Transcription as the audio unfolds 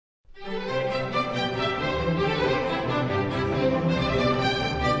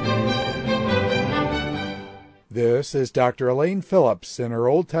us is Dr. Elaine Phillips in her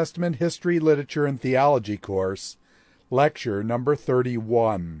Old Testament History, Literature, and Theology course, lecture number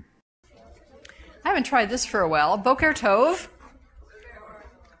 31. I haven't tried this for a while. Boker Tov.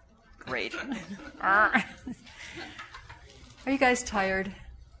 Great. Are you guys tired?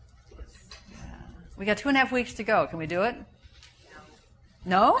 We got 2.5 weeks to go. Can we do it?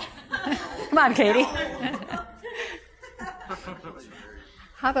 No? Come on, Katie.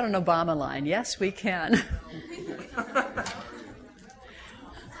 How about an Obama line? Yes, we can.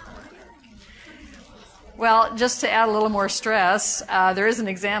 Well, just to add a little more stress, there is an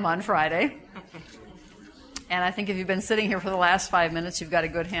exam on Friday. And I think if you've been sitting here for the last 5 minutes, you've got a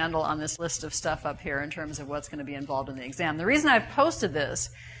good handle on this list of stuff up here in terms of what's going to be involved in the exam. The reason I've posted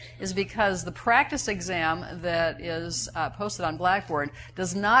this is because the practice exam that is posted on Blackboard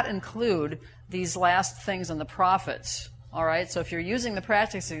does not include these last things in the prophets. All right? So if you're using the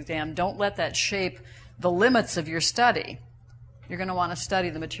practice exam, don't let that shape the limits of your study. You're going to want to study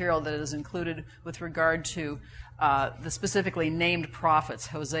the material that is included with regard to the specifically named prophets,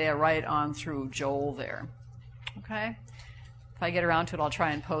 Hosea right on through Joel there. Okay? If I get around to it, I'll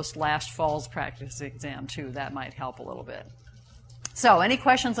try and post last fall's practice exam too. That might help a little bit. So, any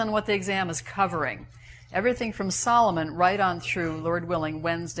questions on what the exam is covering? Everything from Solomon right on through, Lord willing,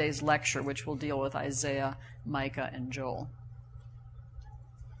 Wednesday's lecture, which will deal with Isaiah, Micah, and Joel.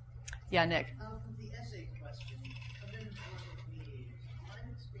 Yeah, Nick? The essay question,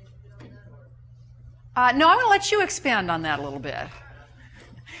 no, I'm going to let you expand on that a little bit.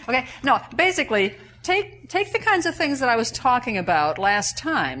 Okay? No, basically, take the kinds of things that I was talking about last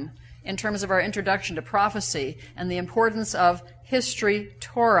time in terms of our introduction to prophecy and the importance of history,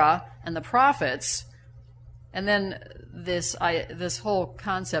 Torah, and the prophets, and then this whole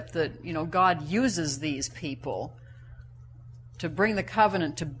concept that, you know, God uses these people to bring the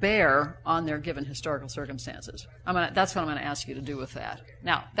covenant to bear on their given historical circumstances. That's what I'm going to ask you to do with that.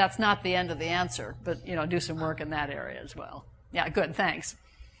 Now, that's not the end of the answer, but, you know, do some work in that area as well. Yeah, good, thanks.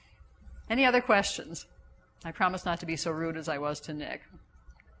 Any other questions? I promise not to be so rude as I was to Nick.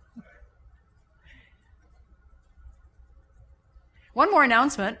 One more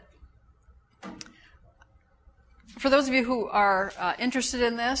announcement. For those of you who are interested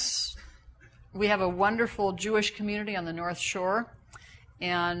in this, we have a wonderful Jewish community on the North Shore,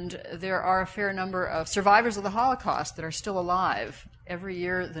 and there are a fair number of survivors of the Holocaust that are still alive. Every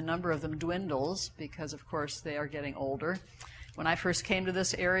year the number of them dwindles because, of course, they are getting older. When I first came to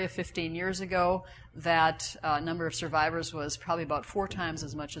this area 15 years ago, that number of survivors was probably about 4 times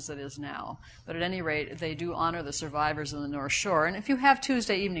as much as it is now. But at any rate, they do honor the survivors in the North Shore. And if you have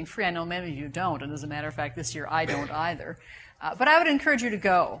Tuesday evening free, I know many of you don't, and as a matter of fact, this year I don't either. But I would encourage you to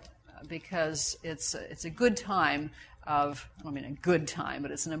go because it's a good time of, I don't mean a good time,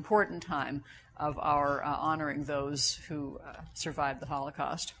 but it's an important time of our honoring those who survived the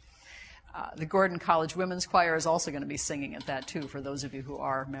Holocaust. The Gordon College Women's Choir is also going to be singing at that, too, for those of you who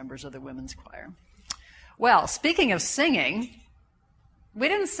are members of the Women's Choir. Well, speaking of singing, we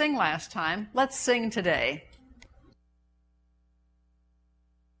didn't sing last time. Let's sing today.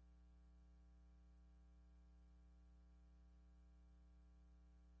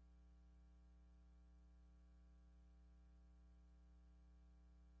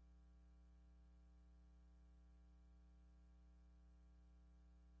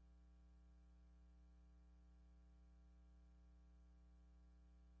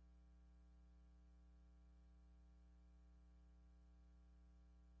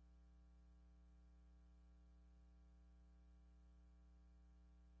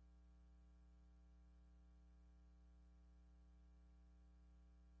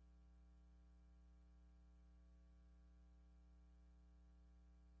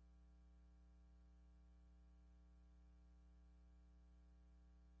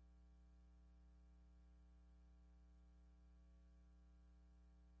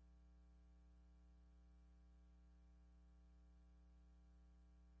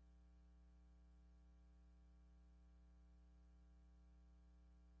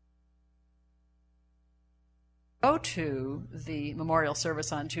 Go to the memorial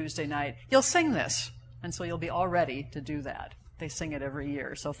service on Tuesday night, you'll sing this, and so you'll be all ready to do that. They sing it every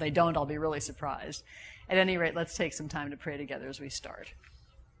year, so if they don't, I'll be really surprised. At any rate, let's take some time to pray together as we start.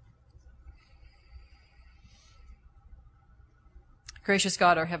 Gracious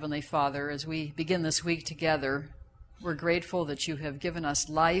God, our Heavenly Father, as we begin this week together, we're grateful that you have given us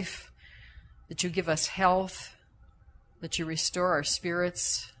life, that you give us health, that you restore our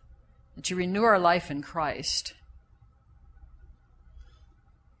spirits, that you renew our life in Christ.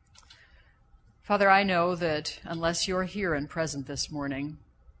 Father, I know that unless you're here and present this morning,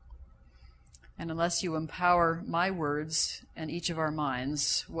 And unless you empower my words and each of our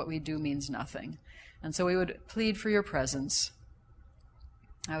minds, what we do means nothing. And so we would plead for your presence.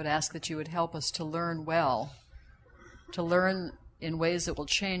 I would ask that you would help us to learn well, to learn in ways that will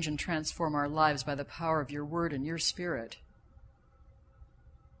change and transform our lives by the power of your word and your spirit.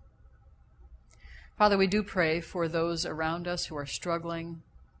 Father, we do pray for those around us who are struggling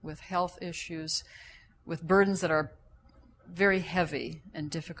with health issues, with burdens that are very heavy and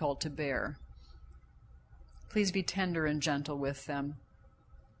difficult to bear. Please be tender and gentle with them.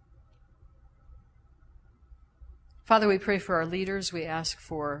 Father, we pray for our leaders. We ask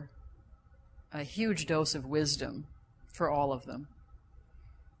for a huge dose of wisdom for all of them.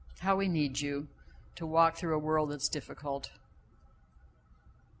 How we need you to walk through a world that's difficult.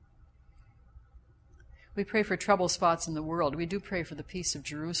 We pray for trouble spots in the world. We do pray for the peace of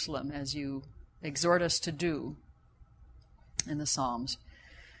Jerusalem, as you exhort us to do in the Psalms.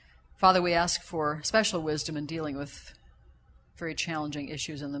 Father, we ask for special wisdom in dealing with very challenging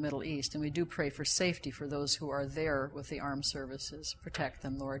issues in the Middle East, and we do pray for safety for those who are there with the armed services. Protect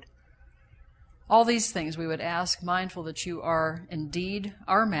them, Lord. All these things we would ask, mindful that you are indeed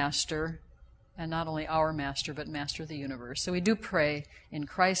our master, and not only our master, but master of the universe. So we do pray in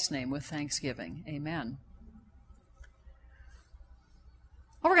Christ's name with thanksgiving. Amen.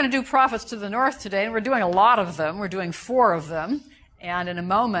 Well, we're going to do prophets to the north today, and we're doing a lot of them. We're doing 4 of them. And in a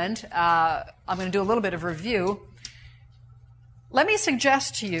moment, I'm going to do a little bit of review. Let me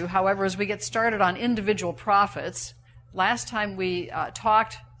suggest to you, however, as we get started on individual prophets, last time we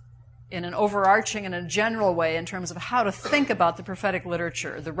talked in an overarching and a general way in terms of how to think about the prophetic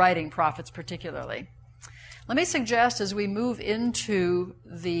literature, the writing prophets particularly. Let me suggest as we move into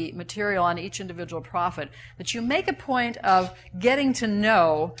the material on each individual prophet that you make a point of getting to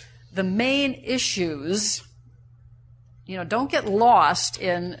know the main issues. You know, don't get lost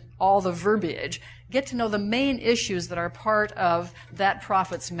in all the verbiage. Get to know the main issues that are part of that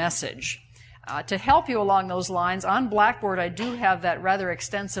prophet's message. To help you along those lines, on Blackboard I do have that rather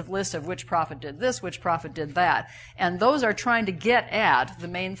extensive list of which prophet did this, which prophet did that. And those are trying to get at the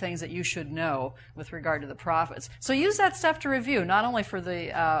main things that you should know with regard to the prophets. So use that stuff to review, not only for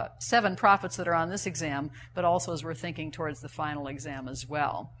the 7 prophets that are on this exam, but also as we're thinking towards the final exam as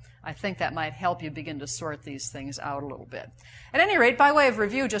well. I think that might help you begin to sort these things out a little bit. At any rate, by way of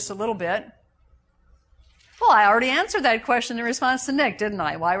review just a little bit, well, I already answered that question in response to Nick, didn't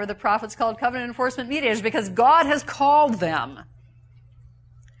I? Why were the prophets called covenant enforcement mediators? Because God has called them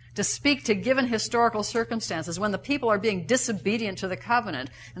to speak to given historical circumstances when the people are being disobedient to the covenant.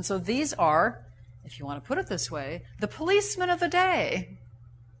 And so these are, if you want to put it this way, the policemen of the day.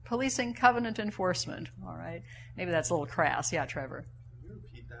 Policing covenant enforcement. All right. Maybe that's a little crass. Yeah, Trevor. Can you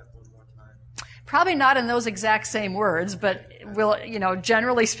repeat that one more time? Probably not in those exact same words, but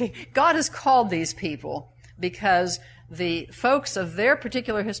generally speaking, God has called these people because the folks of their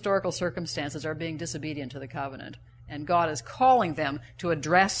particular historical circumstances are being disobedient to the covenant. And God is calling them to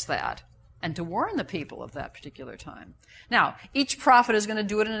address that and to warn the people of that particular time. Now, each prophet is going to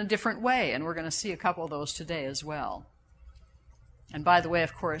do it in a different way, and we're going to see a couple of those today as well. And by the way,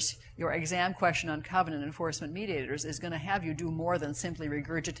 of course, your exam question on covenant enforcement mediators is going to have you do more than simply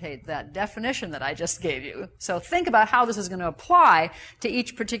regurgitate that definition that I just gave you. So think about how this is going to apply to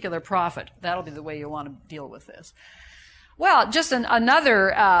each particular prophet. That'll be the way you want to deal with this. Well, just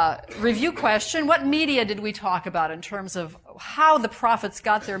another review question. What media did we talk about in terms of how the prophets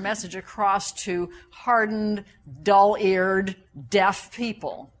got their message across to hardened, dull-eared, deaf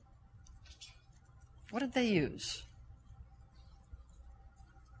people? What did they use?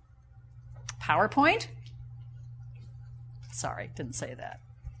 PowerPoint? Sorry, didn't say that.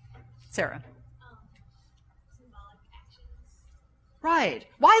 Sarah? Symbolic actions. Right.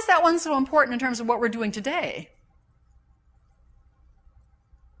 Why is that one so important in terms of what we're doing today?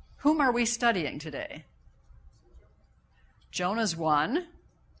 Whom are we studying today? Jonah's one,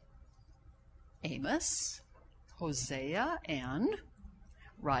 Amos, Hosea, and,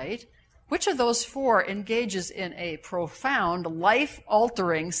 right? Which of those 4 engages in a profound,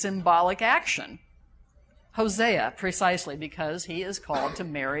 life-altering symbolic action? Hosea, precisely because he is called to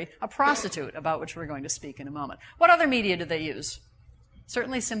marry a prostitute, about which we're going to speak in a moment. What other media did they use?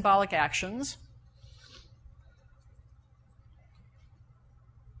 Certainly symbolic actions.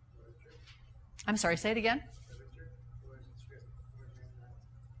 I'm sorry, say it again.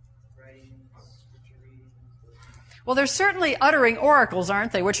 Well, they're certainly uttering oracles,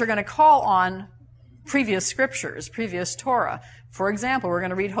 aren't they, which are going to call on previous scriptures, previous Torah. For example, we're going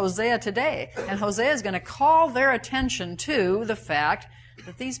to read Hosea today, and Hosea is going to call their attention to the fact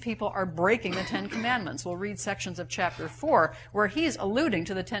that these people are breaking the Ten Commandments. We'll read sections of chapter 4 where he's alluding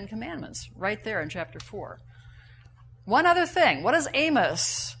to the Ten Commandments, right there in chapter 4. One other thing, what does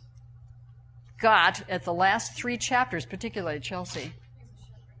Amos got at the last 3 chapters, particularly Chelsea?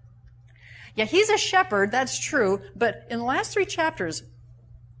 Yeah, he's a shepherd, that's true, but in the last 3 chapters,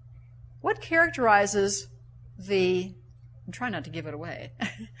 what characterizes I'm trying not to give it away,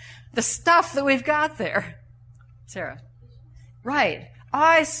 the stuff that we've got there? Sarah? Right.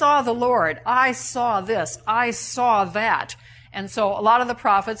 I saw the Lord. I saw this. I saw that. And so a lot of the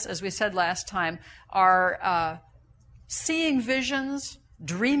prophets, as we said last time, are seeing visions,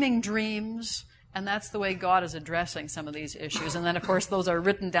 dreaming dreams, and that's the way God is addressing some of these issues. And then, of course, those are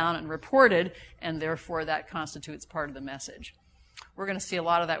written down and reported, and therefore that constitutes part of the message. We're going to see a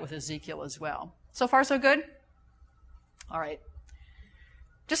lot of that with Ezekiel as well. So far, so good? All right.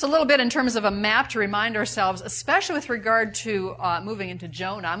 Just a little bit in terms of a map to remind ourselves, especially with regard to moving into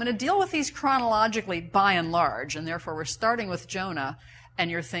Jonah. I'm going to deal with these chronologically by and large, and therefore we're starting with Jonah, and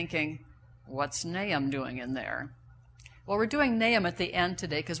you're thinking, what's Nahum doing in there? Well, we're doing Nahum at the end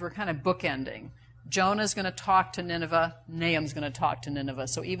today because we're kind of bookending. Jonah's going to talk to Nineveh, Nahum's going to talk to Nineveh.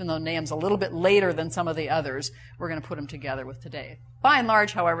 So even though Nahum's a little bit later than some of the others, we're going to put them together with today. By and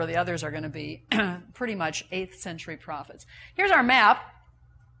large, however, the others are going to be pretty much 8th century prophets. Here's our map.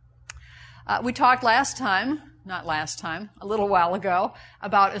 We talked a little while ago,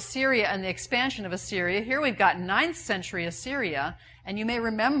 about Assyria and the expansion of Assyria. Here we've got 9th century Assyria, and you may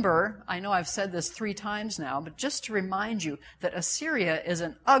remember, I know I've said this 3 times now, but just to remind you that Assyria is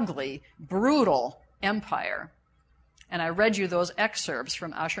an ugly, brutal empire. And I read you those excerpts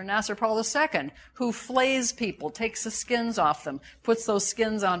from Ashurnasirpal II, who flays people, takes the skins off them, puts those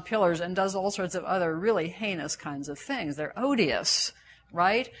skins on pillars, and does all sorts of other really heinous kinds of things. They're odious,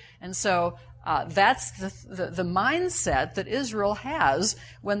 right? And so that's the mindset that Israel has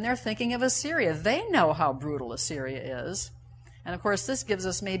when they're thinking of Assyria. They know how brutal Assyria is. And of course, this gives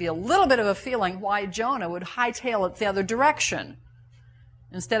us maybe a little bit of a feeling why Jonah would hightail it the other direction.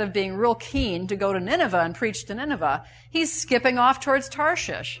 Instead of being real keen to go to Nineveh and preach to Nineveh, he's skipping off towards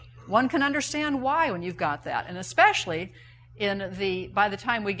Tarshish. One can understand why when you've got that. And especially by the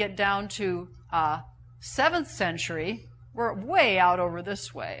time we get down to 7th century, we're way out over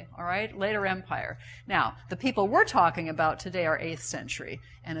this way, all right? Later empire. Now, the people we're talking about today are 8th century,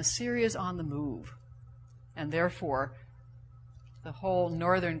 and Assyria's on the move. And therefore, the whole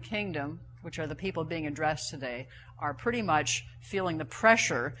northern kingdom, which are the people being addressed today, are pretty much feeling the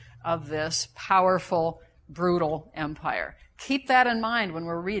pressure of this powerful, brutal empire. Keep that in mind when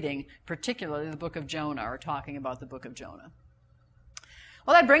we're reading, particularly the book of Jonah, or talking about the book of Jonah.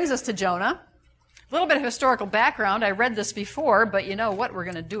 Well, that brings us to Jonah. A little bit of historical background. I read this before, but you know what? We're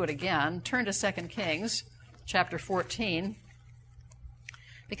going to do it again. Turn to 2 Kings, chapter 14,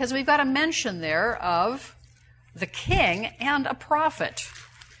 because we've got a mention there of the king and a prophet,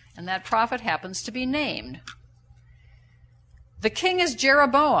 and that prophet happens to be named. The king is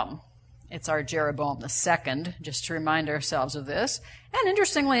Jeroboam. It's our Jeroboam the second, just to remind ourselves of this. And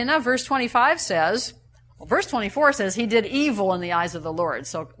interestingly enough, verse 24 says, he did evil in the eyes of the Lord.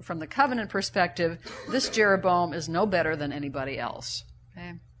 So from the covenant perspective, this Jeroboam is no better than anybody else.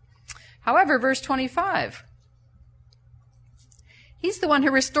 Okay? However, verse 25, he's the one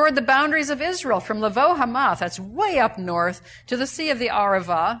who restored the boundaries of Israel from Lavo Hamath, that's way up north, to the Sea of the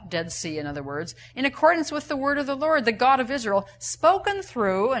Arava, Dead Sea in other words, in accordance with the word of the Lord, the God of Israel, spoken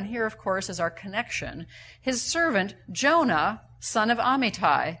through, and here of course is our connection, his servant Jonah, son of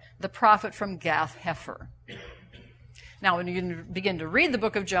Amittai, the prophet from Gath-Hepher. Now, when you begin to read the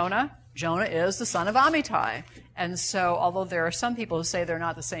book of Jonah, Jonah is the son of Amittai. And so, although there are some people who say they're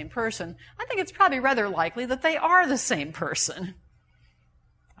not the same person, I think it's probably rather likely that they are the same person.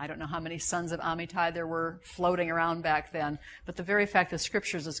 I don't know how many sons of Amittai there were floating around back then, but the very fact that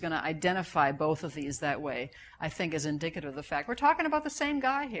Scriptures is going to identify both of these that way, I think is indicative of the fact we're talking about the same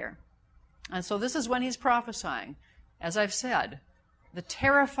guy here. And so this is when he's prophesying. As I've said, the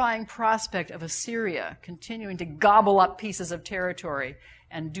terrifying prospect of Assyria continuing to gobble up pieces of territory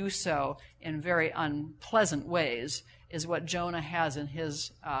and do so in very unpleasant ways is what Jonah has in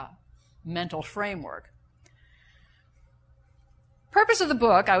his mental framework. Purpose of the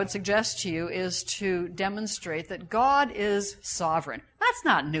book, I would suggest to you, is to demonstrate that God is sovereign. That's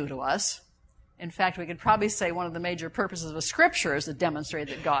not new to us. In fact, we could probably say one of the major purposes of Scripture is to demonstrate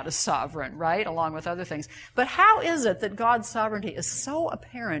that God is sovereign, right, along with other things. But how is it that God's sovereignty is so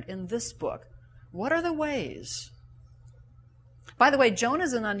apparent in this book? What are the ways? By the way, Jonah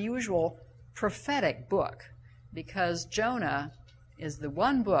is an unusual prophetic book because Jonah is the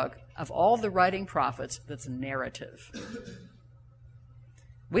one book of all the writing prophets that's narrative.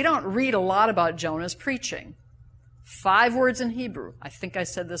 We don't read a lot about Jonah's preaching. 5 words in Hebrew. I think I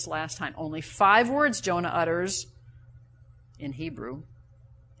said this last time. Only 5 words Jonah utters in Hebrew.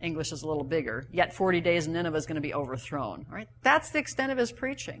 English is a little bigger. Yet 40 days and Nineveh is going to be overthrown. All right? That's the extent of his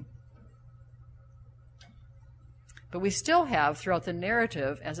preaching. But we still have, throughout the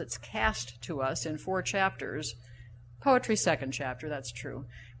narrative, as it's cast to us in 4 chapters, poetry 2nd chapter, that's true,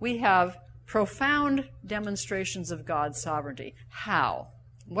 we have profound demonstrations of God's sovereignty. How?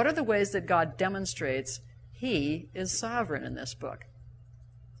 What are the ways that God demonstrates He is sovereign in this book?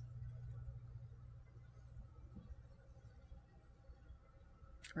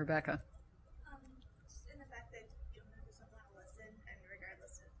 Rebecca. Just in the fact that Jonah doesn't want to listen, and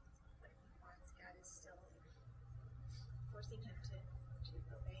regardless of what he wants, God is still forcing him to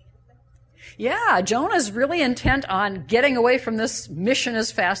obey anything. Yeah, Jonah's really intent on getting away from this mission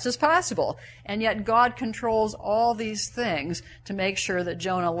as fast as possible. And yet God controls all these things to make sure that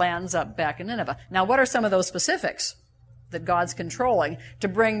Jonah lands up back in Nineveh. Now, what are some of those specifics that God's controlling to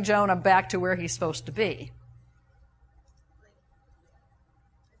bring Jonah back to where he's supposed to be?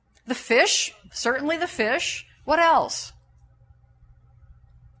 The fish, certainly the fish. What else?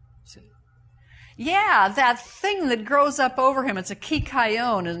 Yeah, that thing that grows up over him. It's a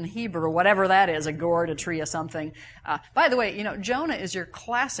kikayon in Hebrew, or whatever that is, a gourd, a tree, or something. By the way, Jonah is your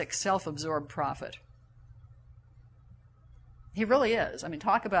classic self-absorbed prophet. He really is. I mean,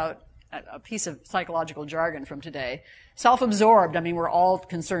 talk about a piece of psychological jargon from today. Self-absorbed, I mean, we're all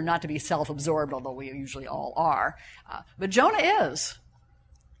concerned not to be self-absorbed, although we usually all are. But Jonah is.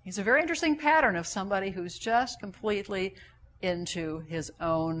 He's a very interesting pattern of somebody who's just completely into his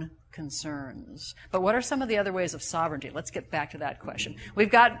own concerns. But what are some of the other ways of sovereignty? Let's get back to that question. We've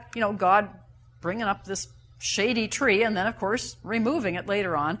got, God bringing up this shady tree and then, of course, removing it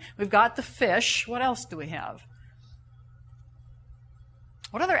later on. We've got the fish. What else do we have?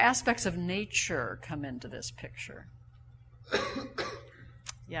 What other aspects of nature come into this picture?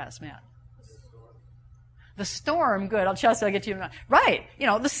 Yes, Matt. The storm, good. Chelsea, I'll get to you. Right.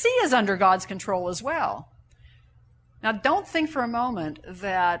 The sea is under God's control as well. Now, don't think for a moment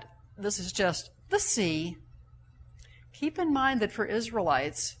that this is just the sea. Keep in mind that for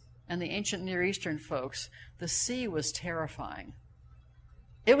Israelites and the ancient Near Eastern folks, the sea was terrifying.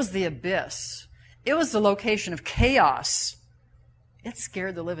 It was the abyss. It was the location of chaos. It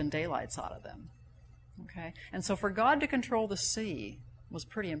scared the living daylights out of them. Okay? And so for God to control the sea was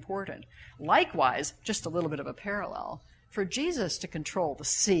pretty important. Likewise, just a little bit of a parallel, for Jesus to control the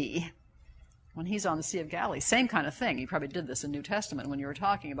sea when he's on the Sea of Galilee, same kind of thing. You probably did this in New Testament when you were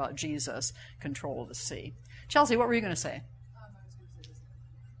talking about Jesus' control of the sea. Chelsea, what were you going to say?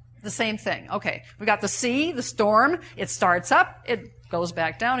 The same thing. Okay, we got the sea, the storm. It starts up, it goes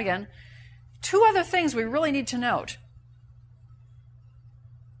back down again. 2 other things we really need to note.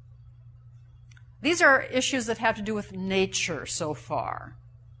 These are issues that have to do with nature so far,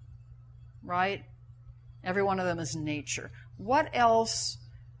 right? Every one of them is nature. What else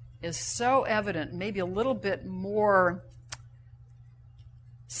is so evident, maybe a little bit more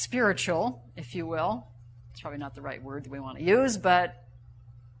spiritual, if you will? It's probably not the right word that we want to use, but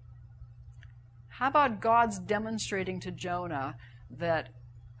how about God's demonstrating to Jonah that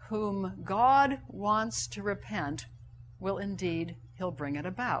whom God wants to repent will indeed, he'll bring it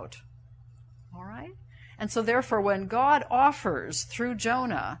about. All right? And so therefore, when God offers, through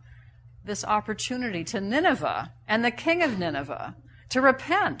Jonah, this opportunity to Nineveh and the king of Nineveh to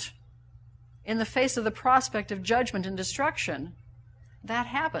repent in the face of the prospect of judgment and destruction, that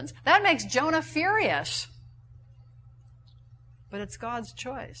happens. That makes Jonah furious. But it's God's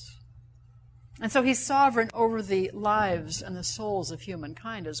choice. And so he's sovereign over the lives and the souls of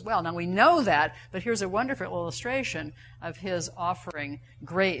humankind as well. Now we know that, but here's a wonderful illustration of his offering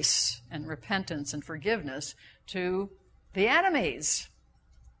grace and repentance and forgiveness to the enemies.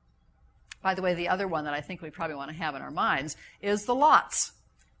 By the way, the other one that I think we probably want to have in our minds is the lots.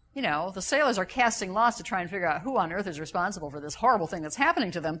 The sailors are casting lots to try and figure out who on earth is responsible for this horrible thing that's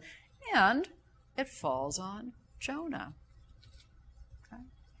happening to them, and it falls on Jonah.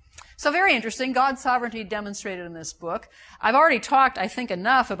 So very interesting, God's sovereignty demonstrated in this book. I've already talked, I think,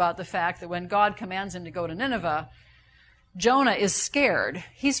 enough about the fact that when God commands him to go to Nineveh, Jonah is scared.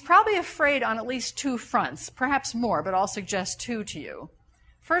 He's probably afraid on at least 2 fronts, perhaps more, but I'll suggest 2 to you.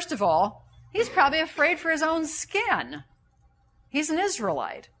 First of all, he's probably afraid for his own skin. He's an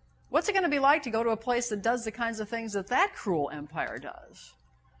Israelite. What's it going to be like to go to a place that does the kinds of things that cruel empire does?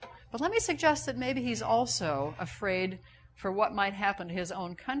 But let me suggest that maybe he's also afraid for what might happen to his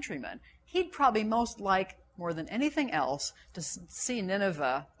own countrymen. He'd probably most like, more than anything else, to see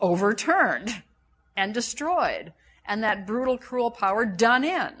Nineveh overturned and destroyed. and that brutal, cruel power done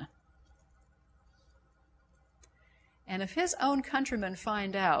in. And if his own countrymen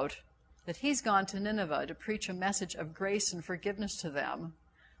find out that he's gone to Nineveh to preach a message of grace and forgiveness to them,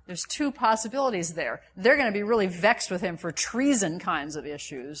 there's two possibilities there. They're going to be really vexed with him for treason kinds of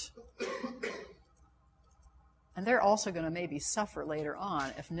issues. And they're also going to maybe suffer later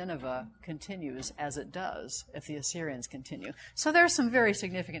on if Nineveh continues as it does, if the Assyrians continue. So there's some very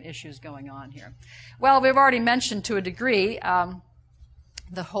significant issues going on here. Well, we've already mentioned to a degree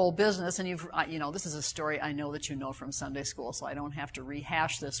the whole business, and this is a story I know that you know from Sunday school, so I don't have to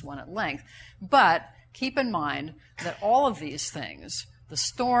rehash this one at length. But keep in mind that all of these things, the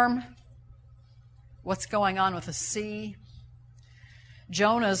storm, what's going on with the sea,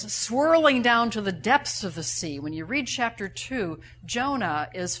 Jonah's swirling down to the depths of the sea. When you read chapter 2, Jonah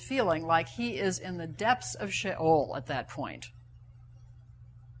is feeling like he is in the depths of Sheol at that point.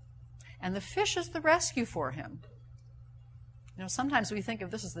 And the fish is the rescue for him. Sometimes we think of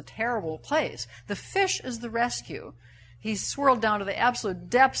this as the terrible place. The fish is the rescue. He's swirled down to the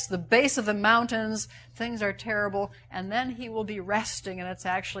absolute depths, the base of the mountains. Things are terrible. And then he will be resting, and it's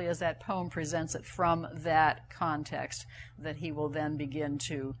actually, as that poem presents it, from that context that he will then begin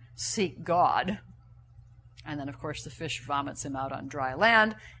to seek God. And then, of course, the fish vomits him out on dry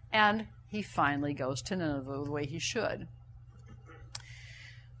land, and he finally goes to Nineveh the way he should.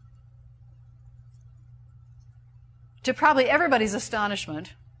 To probably everybody's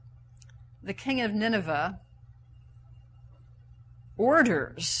astonishment, the king of Nineveh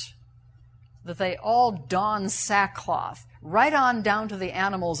orders that they all don sackcloth, right on down to the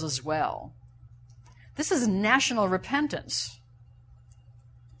animals as well. This is national repentance.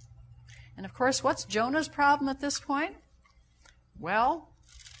 And of course, what's Jonah's problem at this point? Well,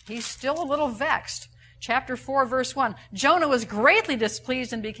 he's still a little vexed. Chapter 4, verse 1, Jonah was greatly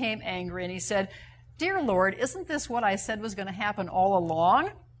displeased and became angry, and he said, "Dear Lord, isn't this what I said was going to happen all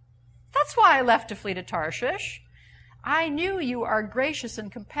along? That's why I left to flee to Tarshish. I knew you are gracious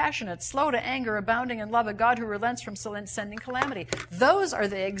and compassionate, slow to anger, abounding in love, a God who relents from sending calamity." Those are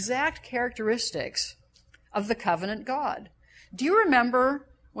the exact characteristics of the covenant God. Do you remember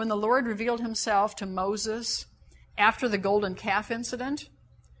when the Lord revealed himself to Moses after the golden calf incident?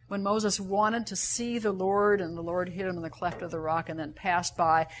 When Moses wanted to see the Lord, and the Lord hid him in the cleft of the rock and then passed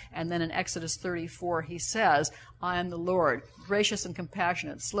by, and then in Exodus 34 he says, "I am the Lord, gracious and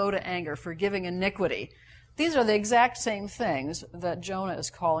compassionate, slow to anger, forgiving iniquity." These are the exact same things that Jonah is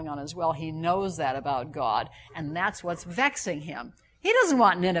calling on as well. He knows that about God, and that's what's vexing him. He doesn't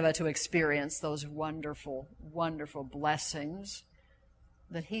want Nineveh to experience those wonderful, wonderful blessings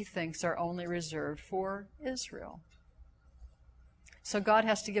that he thinks are only reserved for Israel. So God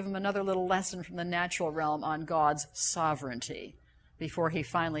has to give him another little lesson from the natural realm on God's sovereignty before he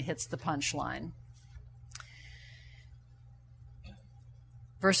finally hits the punchline.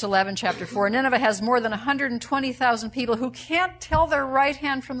 Verse 11, chapter 4, Nineveh has more than 120,000 people who can't tell their right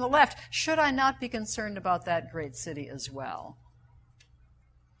hand from the left. Should I not be concerned about that great city as well?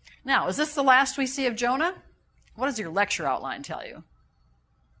 Now, is this the last we see of Jonah? What does your lecture outline tell you?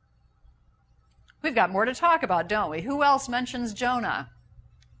 We've got more to talk about, don't we? Who else mentions Jonah?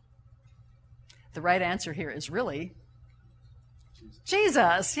 The right answer here is really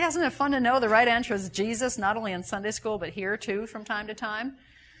Jesus. Yeah, isn't it fun to know the right answer is Jesus, not only in Sunday school, but here too from time to time?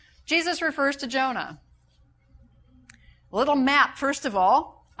 Jesus refers to Jonah. A little map, first of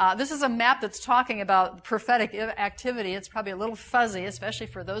all. This is a map that's talking about prophetic activity. It's probably a little fuzzy, especially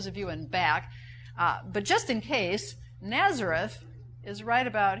for those of you in back. But just in case, Nazareth is right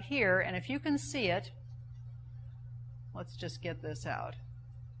about here, and if you can see it, let's just get this out.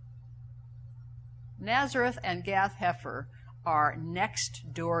 Nazareth and Gath-Hepher are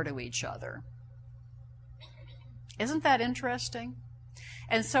next door to each other. Isn't that interesting?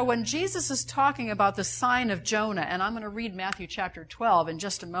 And so when Jesus is talking about the sign of Jonah, and I'm going to read Matthew chapter 12 in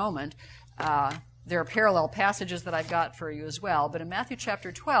just a moment, there are parallel passages that I've got for you as well, but in Matthew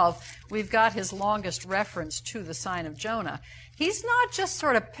chapter 12, we've got his longest reference to the sign of Jonah. He's not just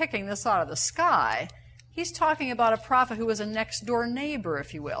sort of picking this out of the sky. He's talking about a prophet who was a next-door neighbor,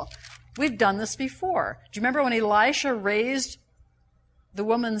 if you will. We've done this before. Do you remember when Elisha raised the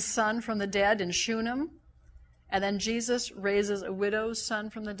woman's son from the dead in Shunem? And then Jesus raises a widow's son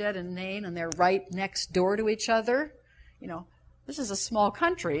from the dead in Nain, and they're right next door to each other? You know, this is a small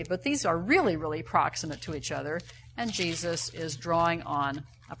country, but these are really, really proximate to each other. And Jesus is drawing on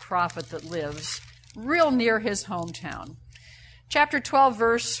a prophet that lives real near his hometown. Chapter 12,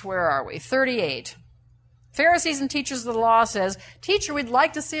 verse, where are we? 38. Pharisees and teachers of the law says, "Teacher, we'd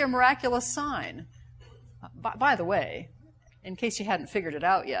like to see a miraculous sign." By the way, in case you hadn't figured it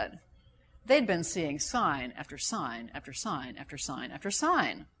out yet, They'd been seeing sign after sign after sign after sign after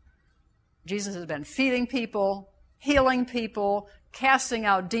sign. Jesus has been feeding people, healing people, casting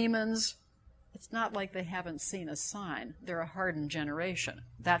out demons. It's not like they haven't seen a sign. They're a hardened generation.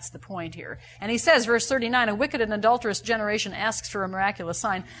 That's the point here. And he says, verse 39, a wicked and adulterous generation asks for a miraculous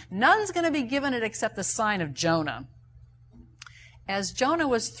sign. None's going to be given it except the sign of Jonah. As Jonah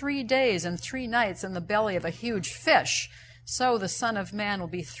was 3 days and 3 nights in the belly of a huge fish, so the Son of Man will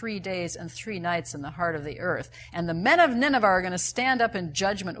be 3 days and 3 nights in the heart of the earth. And the men of Nineveh are going to stand up in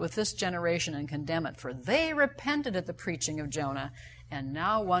judgment with this generation and condemn it, for they repented at the preaching of Jonah, and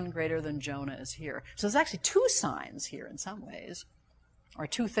now one greater than Jonah is here. So there's actually 2 signs here in some ways, or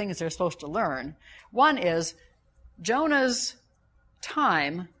 2 things they're supposed to learn. One is Jonah's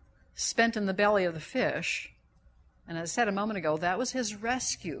time spent in the belly of the fish, and as I said a moment ago, that was his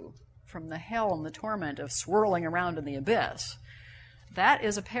rescue from the hell and the torment of swirling around in the abyss. That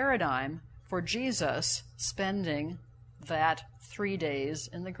is a paradigm for Jesus spending that 3 days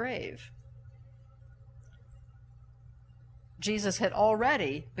in the grave. Jesus had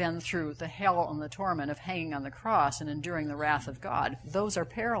already been through the hell and the torment of hanging on the cross and enduring the wrath of God. Those are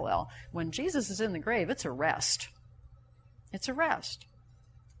parallel. When Jesus is in the grave, it's a rest. It's a rest.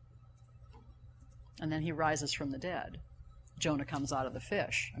 And then he rises from the dead. Jonah comes out of the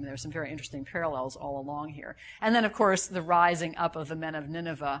fish. I mean, there's some very interesting parallels all along here. And then, of course, the rising up of the men of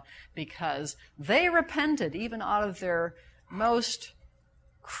Nineveh, because they repented even out of their most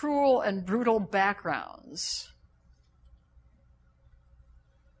cruel and brutal backgrounds.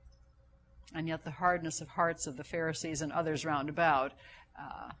 And yet the hardness of hearts of the Pharisees and others round about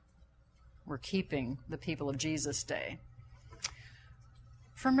were keeping the people of Jesus' day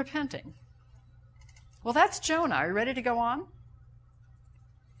from repenting. Well, that's Jonah. Are you ready to go on?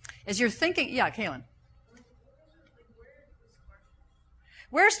 As you're thinking, yeah, Kaylin.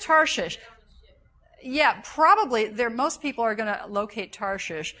 Where's Tarshish? Yeah, probably. Most people are going to locate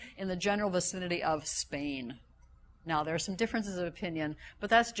Tarshish in the general vicinity of Spain. Now, there are some differences of opinion,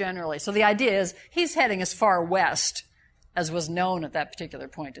 but that's generally. So the idea is he's heading as far west as was known at that particular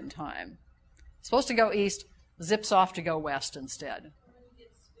point in time. Supposed to go east, zips off to go west instead.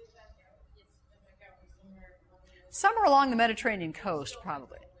 Somewhere along the Mediterranean coast,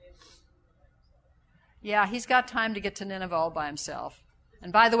 probably. Yeah, he's got time to get to Nineveh all by himself.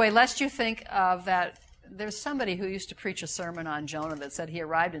 And by the way, lest you think of that, there's somebody who used to preach a sermon on Jonah that said he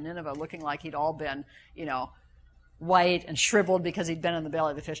arrived in Nineveh looking like he'd all been, white and shriveled because he'd been in the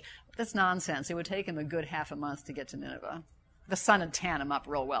belly of the fish. That's nonsense. It would take him a good half a month to get to Nineveh. The sun would tan him up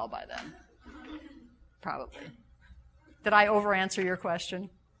real well by then. Probably. Did I over-answer your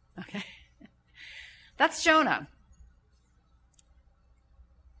question? Okay. That's Jonah.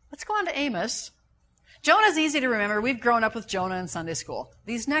 Let's go on to Amos. Jonah's easy to remember. We've grown up with Jonah in Sunday school.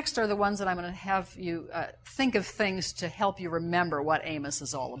 These next are the ones that I'm going to have you think of things to help you remember what Amos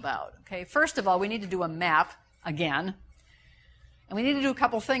is all about. Okay. First of all, we need to do a map again. And we need to do a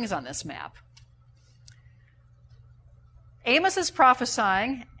couple things on this map. Amos is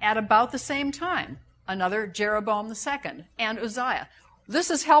prophesying at about the same time. Another Jeroboam II and Uzziah. This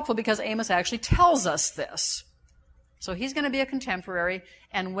is helpful because Amos actually tells us this. So he's going to be a contemporary.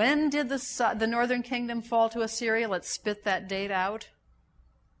 And when did the northern kingdom fall to Assyria? Let's spit that date out.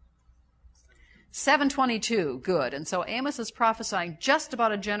 722. Good. And so Amos is prophesying just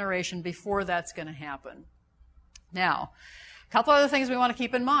about a generation before that's going to happen. Now, a couple other things we want to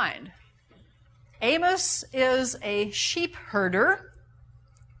keep in mind. Amos is a sheep herder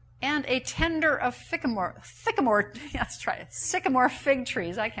and a tender of sycamore fig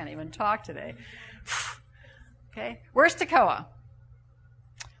trees. I can't even talk today. Okay, where's Tekoa?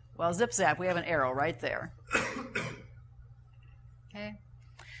 Well, zip zap, we have an arrow right there. Okay,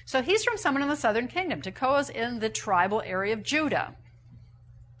 so he's from someone in the southern kingdom. Tekoa's in the tribal area of Judah.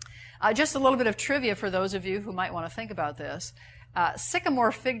 Just a little bit of trivia for those of you who might want to think about this.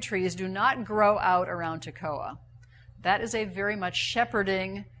 Sycamore fig trees do not grow out around Tekoa. That is a very much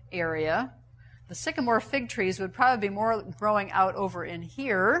shepherding area. The sycamore fig trees would probably be more growing out over in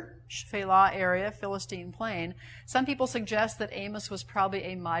here, Shephelah area, Philistine plain. Some people suggest that Amos was probably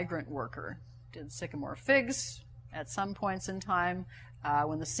a migrant worker. Did sycamore figs at some points in time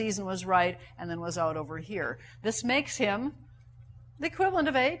when the season was right, and then was out over here. This makes him the equivalent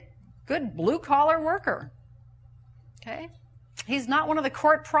of a good blue-collar worker. Okay? He's not one of the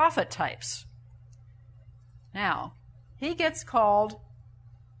court prophet types. Now, he gets called,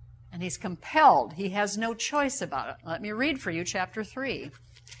 and he's compelled. He has no choice about it. Let me read for you chapter 3.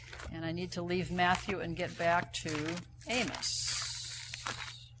 And I need to leave Matthew and get back to Amos.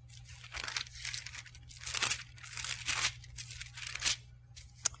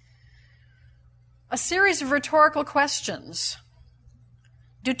 a series of rhetorical questions.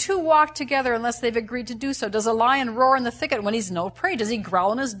 Do two walk together unless they've agreed to do so? Does a lion roar in the thicket when he's no prey? Does he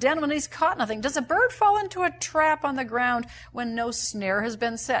growl in his den when he's caught nothing? Does a bird fall into a trap on the ground when no snare has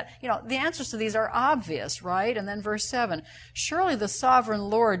been set? The answers to these are obvious, right? And then verse 7, surely the sovereign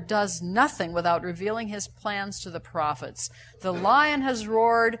Lord does nothing without revealing his plans to the prophets. The lion has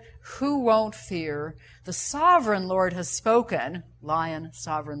roared, who won't fear? The sovereign Lord has spoken, lion,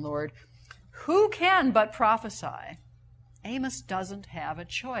 sovereign Lord, who can but prophesy? Amos doesn't have a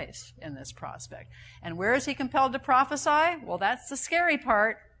choice in this prospect. And where is he compelled to prophesy? Well, that's the scary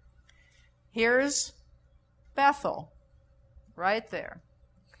part. Here's Bethel, right there.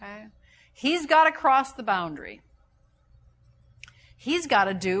 Okay? He's got to cross the boundary. He's got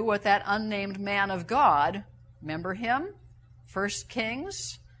to do what that unnamed man of God, remember him? 1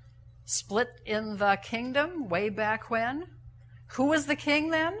 Kings, split in the kingdom way back when. Who was the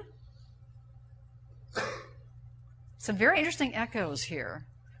king then? Some very interesting echoes here.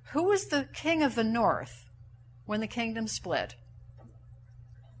 Who was the king of the north when the kingdom split?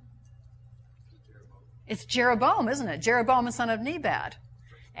 It's Jeroboam, isn't it? Jeroboam, the son of Nebat.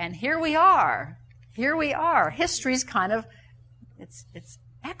 And here we are. Here we are. History's kind of, it's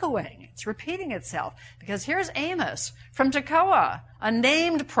echoing. It's repeating itself. Because here's Amos from Tekoa, a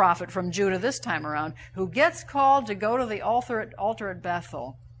named prophet from Judah this time around, who gets called to go to the altar at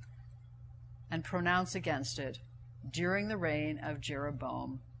Bethel and pronounce against it during the reign of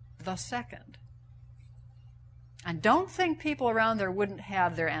Jeroboam II. And don't think people around there wouldn't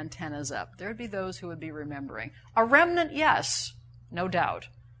have their antennas up. There would be those who would be remembering. A remnant, yes, no doubt.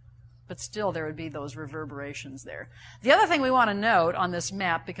 But still, there would be those reverberations there. The other thing we want to note on this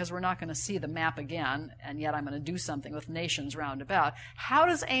map, because we're not going to see the map again, and yet I'm going to do something with nations round about, how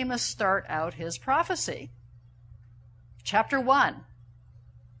does Amos start out his prophecy? Chapter 1.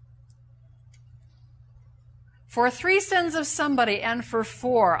 For 3 sins of somebody, and for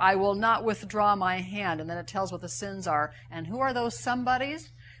 4, I will not withdraw my hand. And then it tells what the sins are. And who are those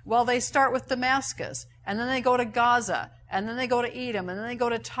somebodies? Well, they start with Damascus, and then they go to Gaza, and then they go to Edom, and then they go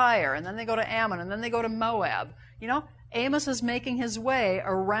to Tyre, and then they go to Ammon, and then they go to Moab. Amos is making his way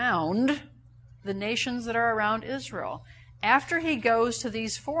around the nations that are around Israel. After he goes to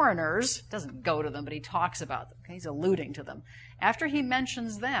these foreigners, doesn't go to them, but he talks about them. He's alluding to them. After he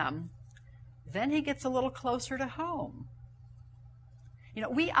mentions them, then he gets a little closer to home.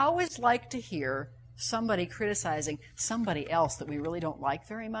 We always like to hear somebody criticizing somebody else that we really don't like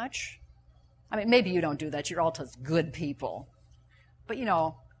very much. I mean, maybe you don't do that. You're all just good people. But,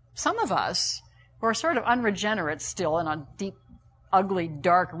 some of us who are sort of unregenerate still and on deep, ugly,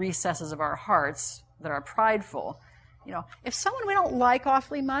 dark recesses of our hearts that are prideful, if someone we don't like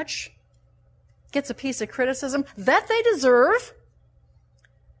awfully much gets a piece of criticism that they deserve,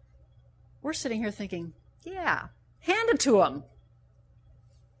 we're sitting here thinking, yeah, hand it to him.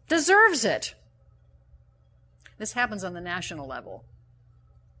 Deserves it. This happens on the national level.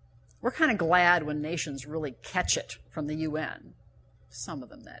 We're kind of glad when nations really catch it from the UN. Some of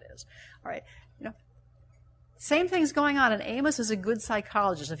them, that is. All right. Same thing's going on, and Amos is a good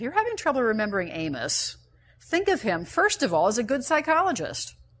psychologist. If you're having trouble remembering Amos, think of him, first of all, as a good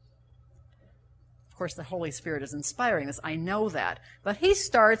psychologist. Of course, the Holy Spirit is inspiring this. I know that. But he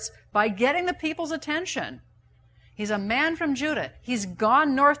starts by getting the people's attention. He's a man from Judah. He's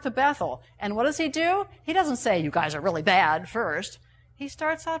gone north to Bethel. And what does he do? He doesn't say, you guys are really bad first. He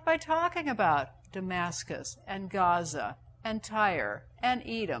starts out by talking about Damascus and Gaza and Tyre and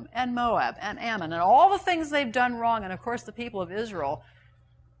Edom and Moab and Ammon and all the things they've done wrong. And of course, the people of Israel,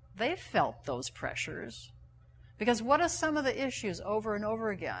 they've felt those pressures. Because what are some of the issues over and over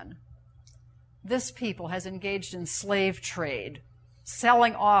again? This people has engaged in slave trade,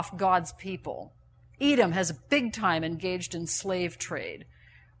 selling off God's people. Edom has big time engaged in slave trade.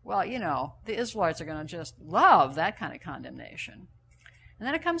 Well, the Israelites are going to just love that kind of condemnation. And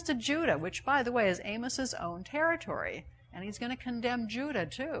then it comes to Judah, which, by the way, is Amos's own territory. And he's going to condemn Judah,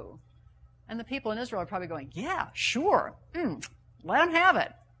 too. And the people in Israel are probably going, yeah, sure. Let him have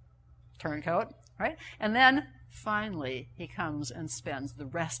it. Turncoat, right? And then, finally, he comes and spends the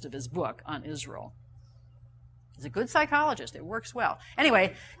rest of his book on Israel. He's a good psychologist. It works well.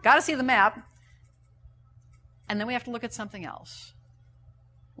 Anyway, got to see the map. And then we have to look at something else.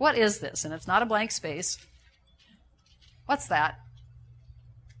 What is this? And it's not a blank space. What's that?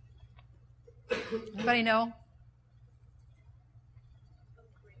 Anybody know?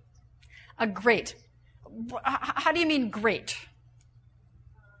 A grate. How do you mean grate?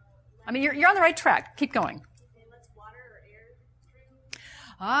 I mean, you're on the right track. Keep going.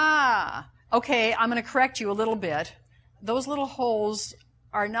 Okay, I'm going to correct you a little bit. Those little holes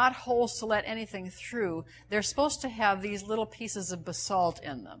are not holes to let anything through. They're supposed to have these little pieces of basalt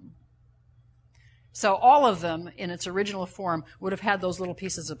in them. So all of them, in its original form, would have had those little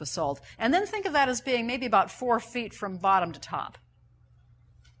pieces of basalt. And then think of that as being maybe about 4 feet from bottom to top.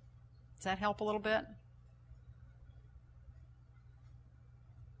 Does that help a little bit?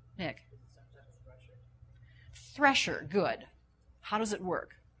 Nick? Thresher, good. How does it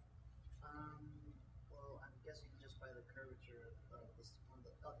work? Well, I'm guessing just by the curvature of this, on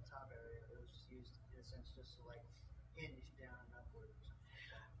the up top area, it was used in a sense just to like hinge down and upward or something like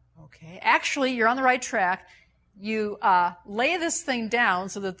that. Okay, actually, you're on the right track. You lay this thing down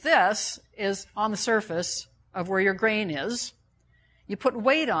so that this is on the surface of where your grain is. You put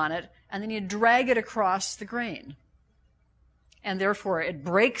weight on it, and then you drag it across the grain. And therefore, it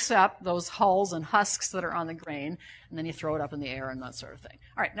breaks up those hulls and husks that are on the grain, and then you throw it up in the air and that sort of thing.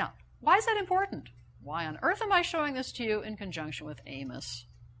 All right, now, why is that important? Why on earth am I showing this to you in conjunction with Amos?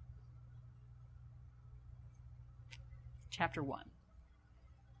 Chapter 1.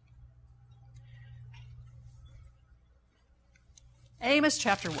 Amos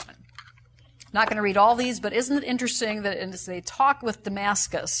chapter 1. Not going to read all these, but isn't it interesting that as they talk with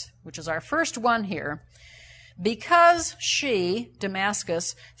Damascus, which is our first one here, because she,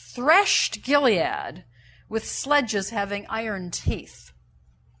 Damascus, threshed Gilead with sledges having iron teeth.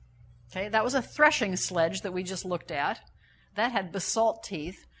 Okay, that was a threshing sledge that we just looked at. That had basalt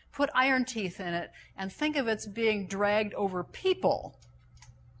teeth. Put iron teeth in it, and think of it being dragged over people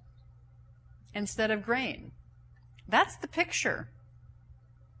instead of grain. That's the picture.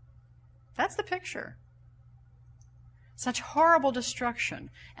 That's the picture. Such horrible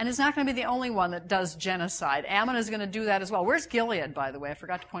destruction. And it's not going to be the only one that does genocide. Ammon is going to do that as well. Where's Gilead, by the way? I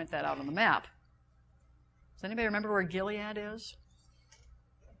forgot to point that out on the map. Does anybody remember where Gilead is?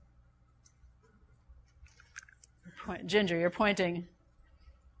 Ginger, you're pointing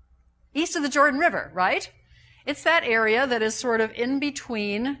east of the Jordan River, right? It's that area that is sort of in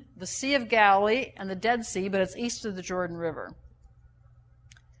between the Sea of Galilee and the Dead Sea, but it's east of the Jordan River,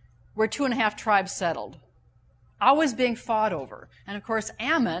 where 2.5 tribes settled, always being fought over. And of course,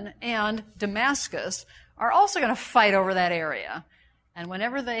 Ammon and Damascus are also going to fight over that area. And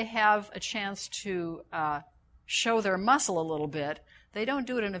whenever they have a chance to show their muscle a little bit, they don't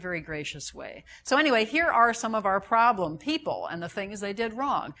do it in a very gracious way. So anyway, here are some of our problem people and the things they did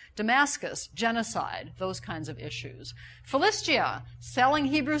wrong. Damascus, genocide, those kinds of issues. Philistia, selling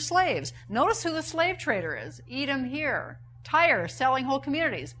Hebrew slaves. Notice who the slave trader is. Edom here. Tyre, selling whole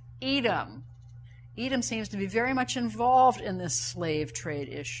communities. Edom. Edom seems to be very much involved in this slave trade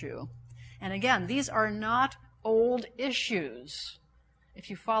issue. And again, these are not old issues. If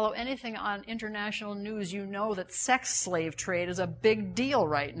you follow anything on international news, you know that sex slave trade is a big deal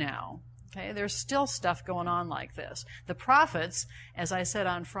right now. Okay? There's still stuff going on like this. The prophets, as I said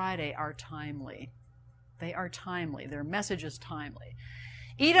on Friday, are timely. They are timely. Their message is timely.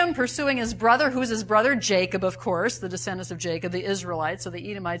 Edom pursuing his brother. Who's his brother? Jacob, of course, the descendants of Jacob, the Israelites. So the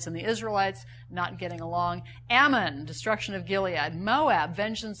Edomites and the Israelites not getting along. Ammon, destruction of Gilead. Moab,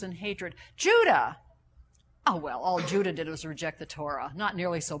 vengeance and hatred. Judah. Oh, well, all Judah did was reject the Torah. Not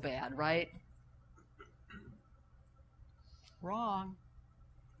nearly so bad, right? Wrong.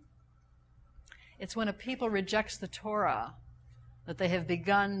 It's when a people rejects the Torah that they have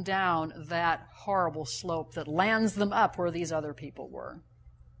begun down that horrible slope that lands them up where these other people were.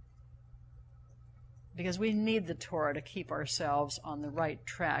 Because we need the Torah to keep ourselves on the right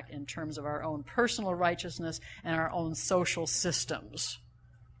track in terms of our own personal righteousness and our own social systems.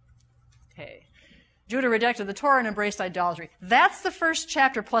 Okay. Judah rejected the Torah and embraced idolatry. That's the first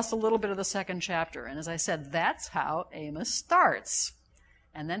chapter plus a little bit of the second chapter. And as I said, that's how Amos starts.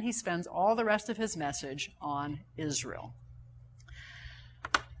 And then he spends all the rest of his message on Israel.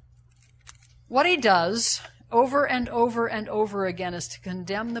 What he does over and over and over again is to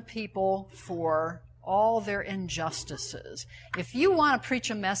condemn the people for all their injustices. If you want to preach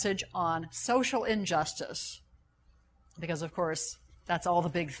a message on social injustice, because of course that's all the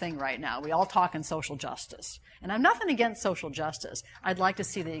big thing right now. We all talk in social justice. And I'm nothing against social justice. I'd like to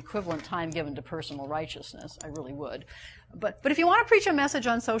see the equivalent time given to personal righteousness. I really would. But if you want to preach a message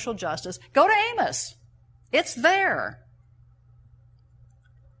on social justice, go to Amos. It's there.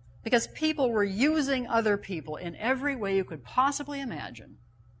 Because people were using other people in every way you could possibly imagine.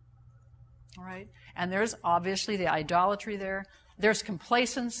 All right? And there's obviously the idolatry there. There's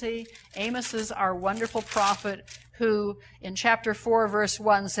complacency. Amos is our wonderful prophet who, in chapter 4, verse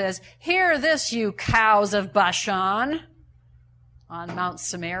 1, says, "Hear this, you cows of Bashan," on Mount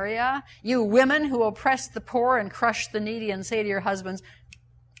Samaria, "you women who oppress the poor and crush the needy, and say to your husbands,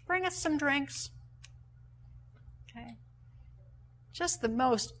 'Bring us some drinks.'" Okay? Just the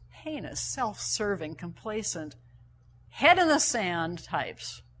most heinous, self-serving, complacent, head-in-the-sand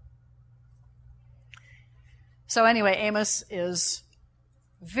types. So anyway, Amos is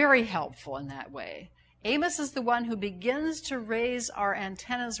very helpful in that way. Amos is the one who begins to raise our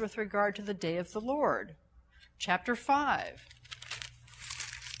antennas with regard to the day of the Lord. Chapter 5.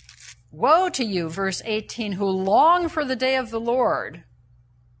 Woe to you, verse 18, who long for the day of the Lord.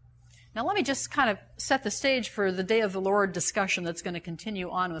 Now let me just kind of set the stage for the day of the Lord discussion that's going to continue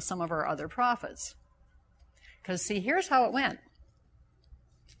on with some of our other prophets. Because see, here's how it went.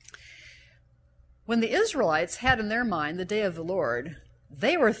 When the Israelites had in their mind the day of the Lord,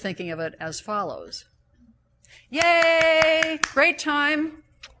 they were thinking of it as follows. Yay! Great time.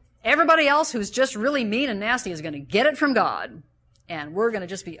 Everybody else who's just really mean and nasty is going to get it from God. And we're going to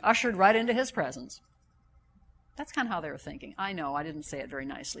just be ushered right into his presence. That's kind of how they were thinking. I know, I didn't say it very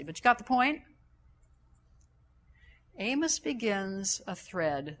nicely, but you got the point? Amos begins a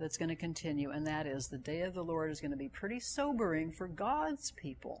thread that's going to continue, and that is the day of the Lord is going to be pretty sobering for God's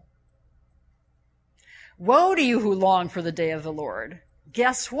people. Woe to you who long for the day of the Lord.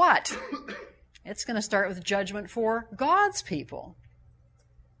 Guess what? It's going to start with judgment for God's people.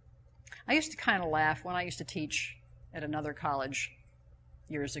 I used to kind of laugh when I used to teach at another college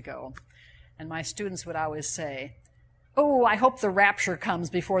years ago, and my students would always say, "Oh, I hope the rapture comes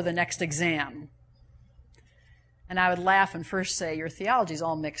before the next exam." And I would laugh and first say, your theology's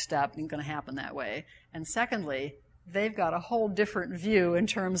all mixed up, ain't going to happen that way. And secondly, they've got a whole different view in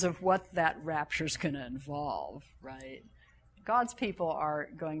terms of what that rapture's going to involve, right? God's people are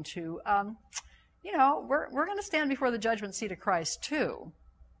going to, we're going to stand before the judgment seat of Christ too,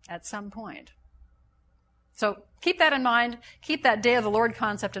 at some point. So keep that in mind. Keep that day of the Lord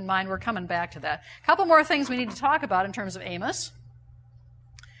concept in mind. We're coming back to that. A couple more things we need to talk about in terms of Amos.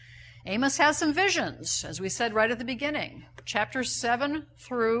 Amos has some visions, as we said right at the beginning. Chapters 7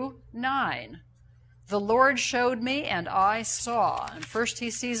 through 9. The Lord showed me, and I saw. And first he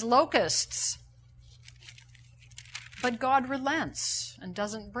sees locusts. But God relents and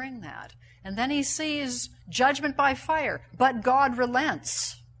doesn't bring that. And then he sees judgment by fire, but God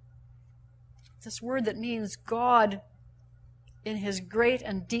relents. This word that means God, in his great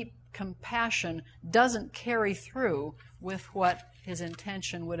and deep compassion, doesn't carry through with what his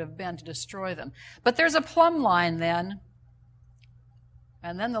intention would have been to destroy them. But there's a plumb line then.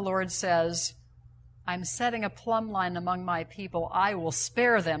 And then the Lord says, I'm setting a plumb line among my people. I will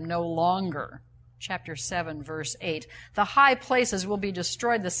spare them no longer. Chapter 7, verse 8. The high places will be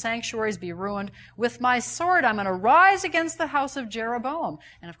destroyed, the sanctuaries be ruined. With my sword I'm going to rise against the house of Jeroboam.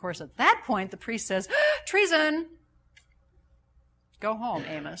 And of course at that point the priest says, treason! Go home,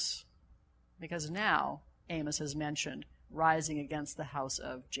 Amos. Because now Amos has mentioned rising against the house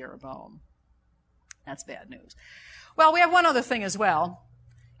of Jeroboam. That's bad news. Well, we have one other thing as well,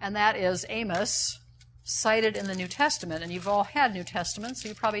 and that is Amos cited in the New Testament. And you've all had New Testament, so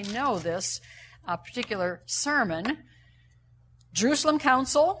you probably know this particular sermon. Jerusalem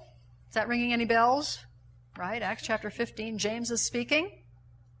Council. Is that ringing any bells? Right? Acts chapter 15. James is speaking.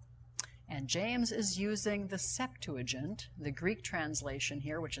 And James is using the Septuagint, the Greek translation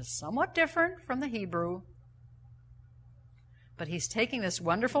here, which is somewhat different from the Hebrew. But he's taking this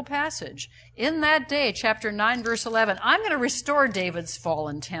wonderful passage. In that day, chapter 9, verse 11, I'm going to restore David's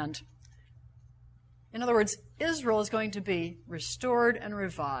fallen tent. In other words, Israel is going to be restored and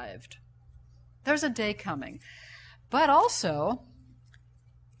revived. There's a day coming. But also,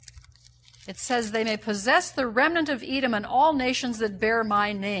 it says they may possess the remnant of Edom and all nations that bear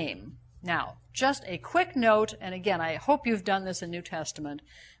my name. Now, just a quick note, and again, I hope you've done this in New Testament,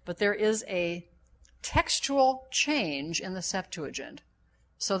 but there is a textual change in the Septuagint,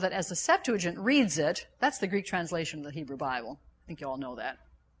 so that as the Septuagint reads it, that's the Greek translation of the Hebrew Bible. I think you all know that.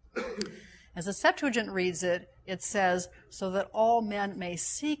 As the Septuagint reads it, it says, so that all men may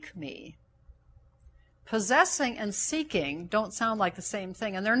seek me. Possessing and seeking don't sound like the same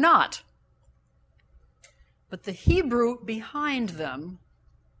thing, and they're not. But the Hebrew behind them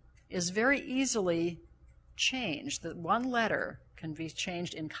is very easily changed. That one letter can be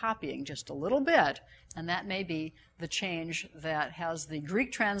changed in copying just a little bit, and that may be the change that has the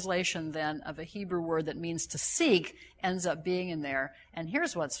Greek translation then of a Hebrew word that means to seek ends up being in there. And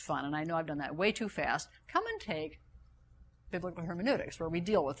here's what's fun, and I know I've done that way too fast. Come and take biblical hermeneutics, where we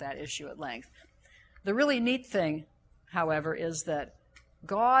deal with that issue at length. The really neat thing, however, is that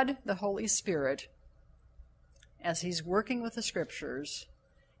God, the Holy Spirit, as he's working with the Scriptures,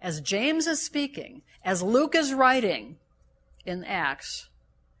 as James is speaking, as Luke is writing in Acts,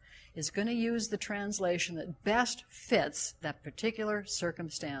 is going to use the translation that best fits that particular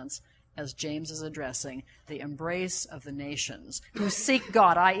circumstance as James is addressing the embrace of the nations who seek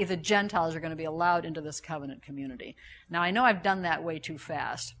God, i.e. the Gentiles are going to be allowed into this covenant community. Now, I know I've done that way too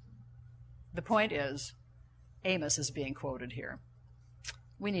fast. The point is, Amos is being quoted here.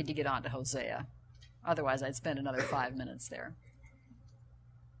 We need to get on to Hosea. Otherwise, I'd spend another 5 minutes there.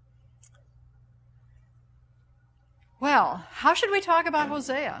 Well, how should we talk about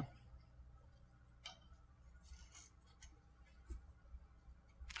Hosea?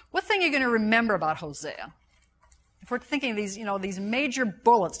 What thing are you going to remember about Hosea? If we're thinking of these, these major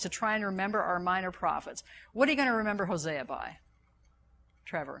bullets to try and remember our minor prophets, what are you going to remember Hosea by?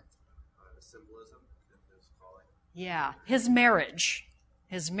 Trevor? The symbolism in his calling. Yeah, his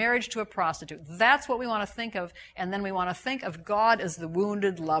marriage to a prostitute. That's what we want to think of, and then we want to think of God as the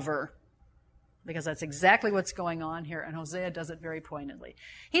wounded lover, because that's exactly what's going on here, and Hosea does it very poignantly.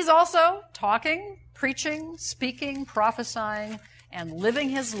 He's also talking, preaching, speaking, prophesying, and living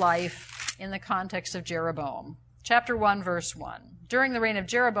his life in the context of Jeroboam. Chapter 1, verse 1. During the reign of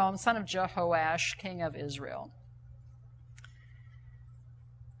Jeroboam, son of Jehoash, king of Israel.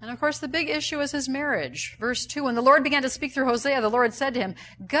 And of course, the big issue is his marriage. Verse 2, when the Lord began to speak through Hosea, the Lord said to him,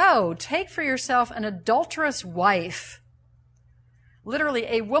 "Go, take for yourself an adulterous wife," literally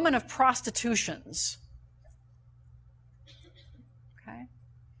a woman of prostitutions, okay,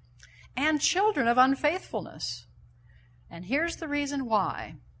 "and children of unfaithfulness." And here's the reason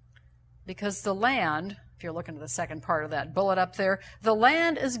why. Because the land, if you're looking at the second part of that bullet up there, the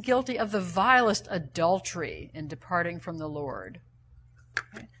land is guilty of the vilest adultery in departing from the Lord.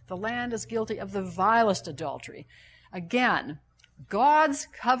 Okay? The land is guilty of the vilest adultery. Again, God's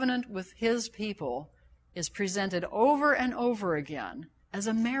covenant with his people is presented over and over again as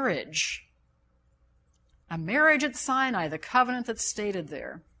a marriage. A marriage at Sinai, the covenant that's stated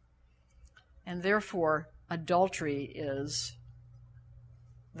there. And therefore, adultery is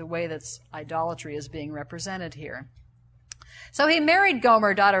the way that idolatry is being represented here. So he married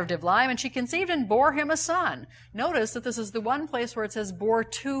Gomer, daughter of Diblaim, and she conceived and bore him a son. Notice that this is the one place where it says, bore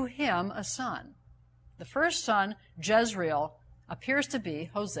to him a son. The first son, Jezreel, appears to be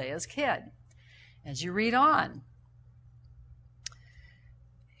Hosea's kid. As you read on,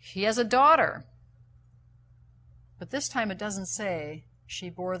 he has a daughter. But this time it doesn't say she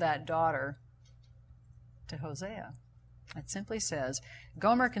bore that daughter to Hosea. It simply says,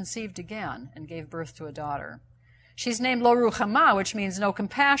 Gomer conceived again and gave birth to a daughter. She's named Lo Ruhamah, which means no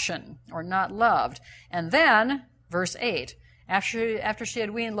compassion, or not loved. And then, verse 8, after she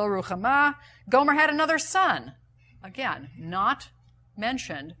had weaned Lo Ruhamah, Gomer had another son. Again, not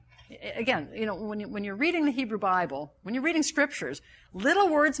mentioned. Again, when you're reading the Hebrew Bible, when you're reading scriptures, little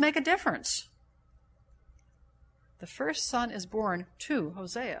words make a difference. The first son is born to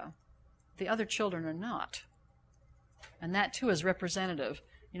Hosea. The other children are not. And that too is representative.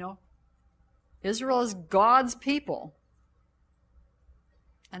 Israel is God's people.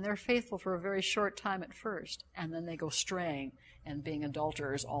 And they're faithful for a very short time at first. And then they go straying and being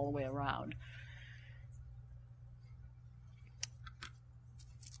adulterers all the way around.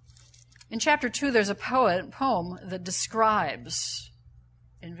 In chapter 2, there's a poem that describes,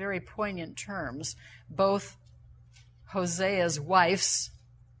 in very poignant terms, both Hosea's wife's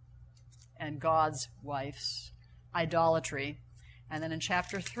and God's wife's idolatry. And then in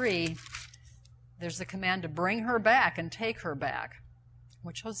chapter 3, there's the command to bring her back and take her back,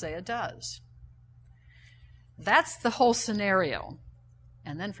 which Hosea does. That's the whole scenario.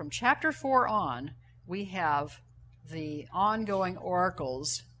 And then from chapter 4 on, we have the ongoing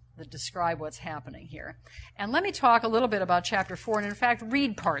oracles that describe what's happening here. And let me talk a little bit about chapter 4, and in fact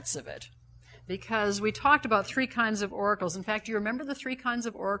read parts of it, because we talked about 3 kinds of oracles. In fact, do you remember the 3 kinds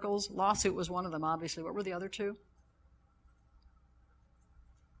of oracles? Lawsuit was one of them, obviously. What were the other 2?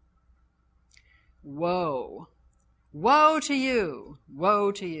 Woe. Woe to you.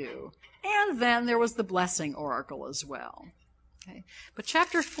 Woe to you. And then there was the blessing oracle as well. Okay. But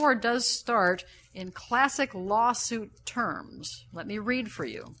chapter 4 does start in classic lawsuit terms. Let me read for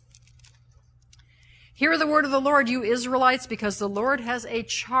you. Hear the word of the Lord, you Israelites, because the Lord has a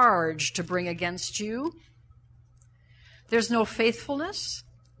charge to bring against you. There's no faithfulness,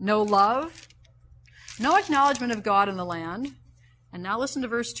 no love, no acknowledgement of God in the land. And now listen to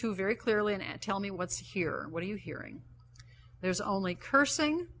verse 2 very clearly and tell me what's here. What are you hearing? There's only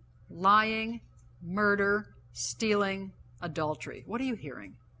cursing, lying, murder, stealing, adultery. What are you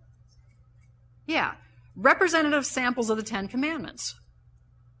hearing? Yeah, representative samples of the 10 Commandments.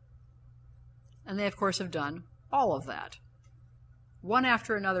 And they, of course, have done all of that, one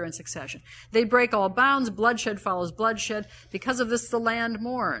after another in succession. They break all bounds. Bloodshed follows bloodshed. Because of this, the land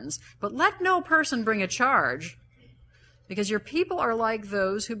mourns. But let no person bring a charge, because your people are like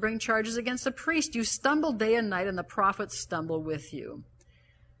those who bring charges against a priest. You stumble day and night, and the prophets stumble with you.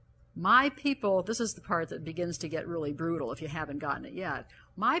 My people, this is the part that begins to get really brutal if you haven't gotten it yet.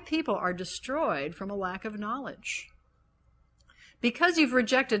 My people are destroyed from a lack of knowledge. Because you've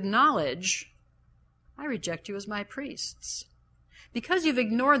rejected knowledge, I reject you as my priests. Because you've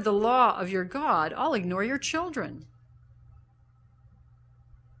ignored the law of your God, I'll ignore your children.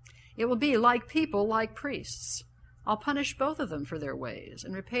 It will be like people, like priests. I'll punish both of them for their ways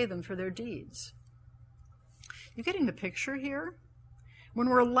and repay them for their deeds. You getting the picture here? When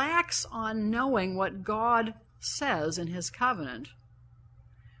we're lax on knowing what God says in his covenant,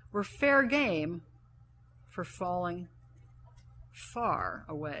 we're fair game for falling far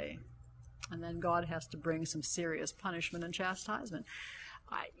away. And then God has to bring some serious punishment and chastisement.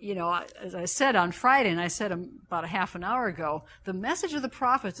 As I said on Friday, and I said about a half an hour ago, the message of the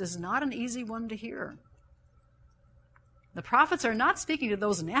prophets is not an easy one to hear. The prophets are not speaking to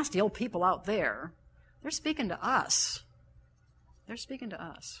those nasty old people out there. They're speaking to us. They're speaking to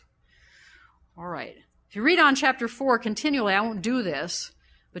us. All right. If you read on chapter 4 continually, I won't do this,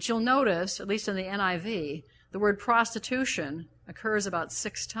 but you'll notice, at least in the NIV, the word prostitution occurs about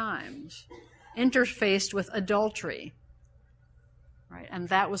 6 times, interfaced with adultery. Right? And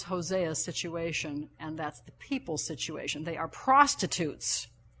that was Hosea's situation, and that's the people's situation. They are prostitutes,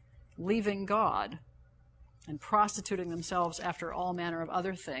 leaving God and prostituting themselves after all manner of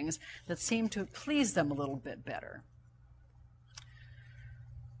other things that seem to please them a little bit better.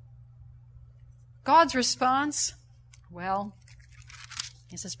 God's response, well,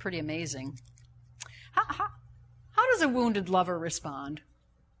 this is pretty amazing. How does a wounded lover respond?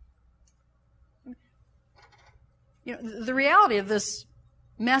 The reality of this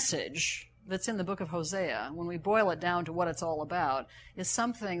message that's in the book of Hosea, when we boil it down to what it's all about, is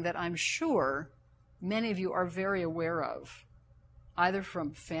something that I'm sure many of you are very aware of, either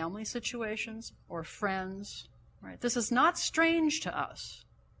from family situations or friends. Right? This is not strange to us,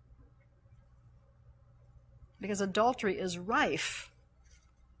 because adultery is rife,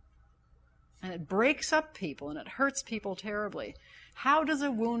 and it breaks up people, and it hurts people terribly. How does a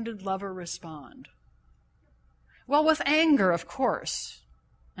wounded lover respond? Well, with anger, of course,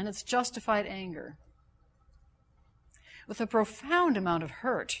 and it's justified anger. With a profound amount of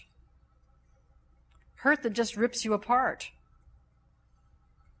hurt that just rips you apart.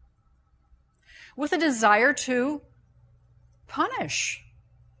 With a desire to punish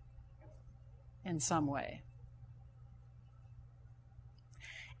in some way.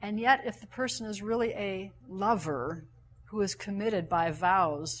 And yet, if the person is really a lover who is committed by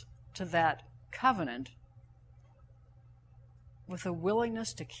vows to that covenant, with a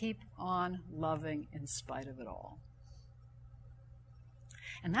willingness to keep on loving in spite of it all.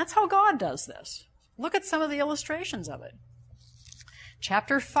 And that's how God does this. Look at some of the illustrations of it.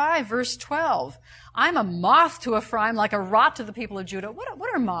 Chapter 5, verse 12. I'm a moth to Ephraim, like a rot to the people of Judah.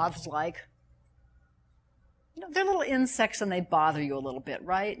 What are moths like? They're little insects and they bother you a little bit,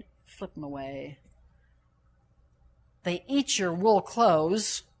 right? Flip them away. They eat your wool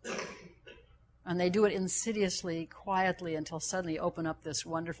clothes, and they do it insidiously, quietly, until suddenly you open up this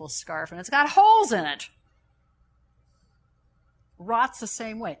wonderful scarf, and it's got holes in it. Rot's the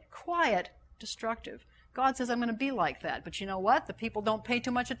same way. Quiet, destructive. God says, I'm going to be like that. But you know what? The people don't pay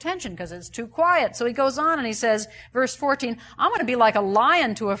too much attention because it's too quiet. So he goes on and he says, verse 14, I'm going to be like a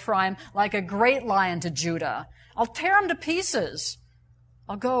lion to Ephraim, like a great lion to Judah. I'll tear them to pieces.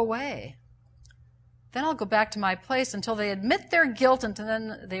 I'll go away. Then I'll go back to my place until they admit their guilt, and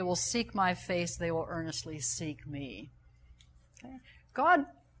then they will seek my face. They will earnestly seek me. Okay? God,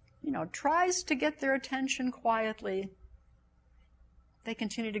 tries to get their attention quietly. They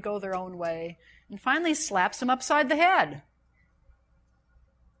continue to go their own way, and finally slaps them upside the head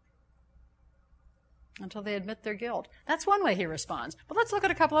until they admit their guilt. That's one way he responds. But let's look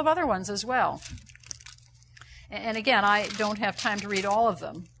at a couple of other ones as well. And again, I don't have time to read all of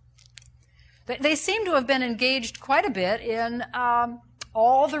them. They seem to have been engaged quite a bit in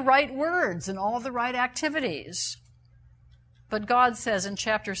all the right words and all the right activities. But God says in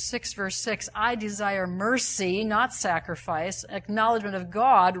chapter 6, verse 6, I desire mercy, not sacrifice, acknowledgement of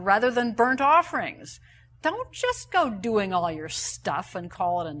God rather than burnt offerings. Don't just go doing all your stuff and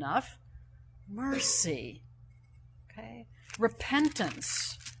call it enough. Mercy. Okay?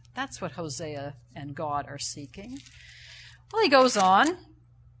 Repentance. That's what Hosea and God are seeking. Well, he goes on.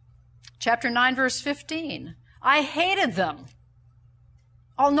 Chapter 9, verse 15. I hated them.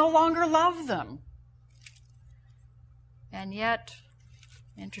 I'll no longer love them. And yet,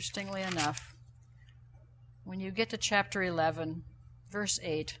 interestingly enough, when you get to chapter 11, verse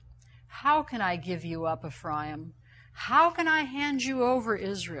 8, how can I give you up, Ephraim? How can I hand you over,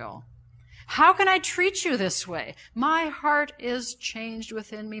 Israel? How can I treat you this way? My heart is changed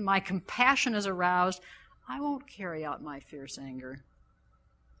within me. My compassion is aroused. I won't carry out my fierce anger.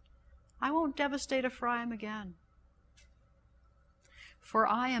 I won't devastate Ephraim again. For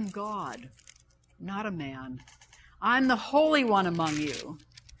I am God, not a man. I'm the Holy One among you.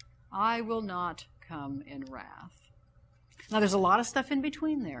 I will not come in wrath. Now, there's a lot of stuff in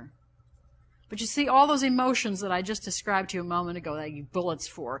between there. But you see, all those emotions that I just described to you a moment ago, that you bullets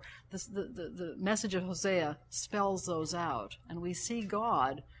for, the message of Hosea spells those out. And we see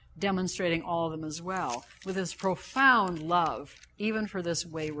God demonstrating all of them as well, with his profound love, even for this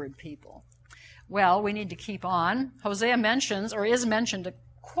wayward people. Well, we need to keep on. Hosea mentions, or is mentioned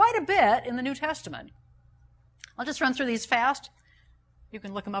quite a bit in the New Testament. I'll just run through these fast. You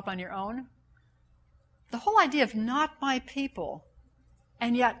can look them up on your own. The whole idea of not my people,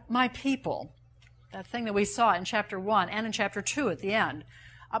 and yet my people, that thing that we saw in chapter 1 and in chapter 2 at the end.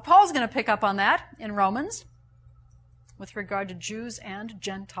 Paul's going to pick up on that in Romans with regard to Jews and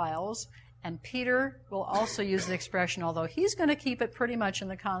Gentiles, and Peter will also use the expression, although he's going to keep it pretty much in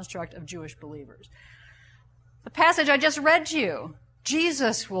the construct of Jewish believers. The passage I just read to you,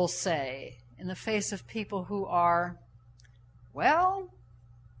 Jesus will say in the face of people who are, well,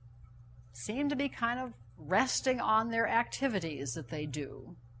 seem to be kind of resting on their activities that they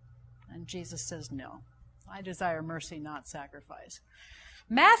do. And Jesus says, no, I desire mercy, not sacrifice.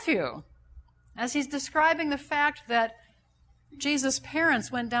 Matthew, as he's describing the fact that Jesus'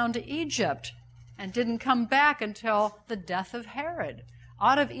 parents went down to Egypt and didn't come back until the death of Herod.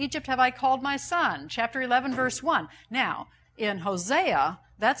 Out of Egypt have I called my son, chapter 11, verse 1. Now, in Hosea,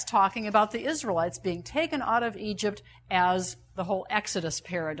 that's talking about the Israelites being taken out of Egypt as the whole Exodus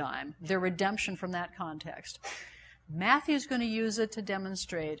paradigm, their redemption from that context. Matthew's going to use it to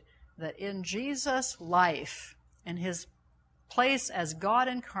demonstrate that in Jesus' life, in his place as God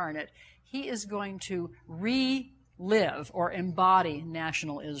incarnate, he is going to relive or embody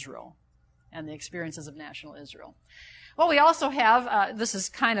national Israel and the experiences of national Israel. Well, we also have, this is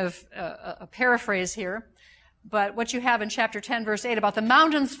kind of a paraphrase here, but what you have in chapter 10, verse 8 about the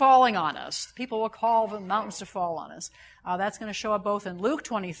mountains falling on us. People will call the mountains to fall on us. That's going to show up both in Luke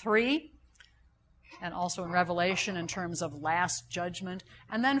 23 and also in Revelation in terms of last judgment.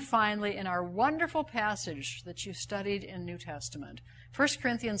 And then finally in our wonderful passage that you studied in New Testament, 1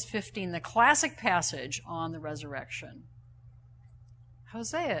 Corinthians 15, the classic passage on the resurrection.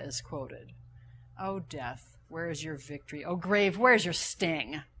 Hosea is quoted. "O death, where is your victory? O grave, where is your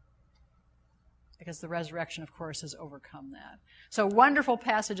sting?" Because the resurrection, of course, has overcome that. So wonderful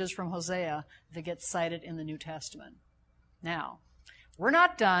passages from Hosea that get cited in the New Testament. Now, we're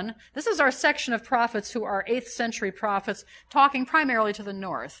not done. This is our section of prophets who are 8th century prophets, talking primarily to the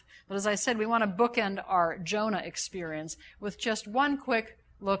north. But as I said, we want to bookend our Jonah experience with just one quick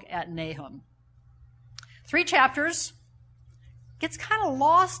look at Nahum. 3 chapters. Gets kind of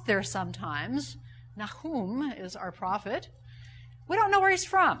lost there sometimes. Nahum is our prophet. We don't know where he's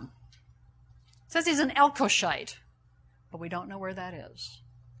from. It says he's an Elkoshite, but we don't know where that is.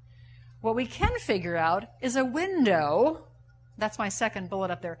 What we can figure out is a window. That's my second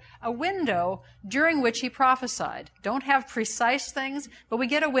bullet up there. A window during which he prophesied. Don't have precise things, but we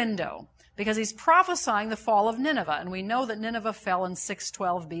get a window because he's prophesying the fall of Nineveh, and we know that Nineveh fell in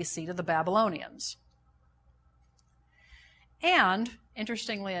 612 BC to the Babylonians. And,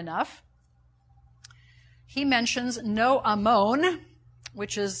 interestingly enough, he mentions No Ammon,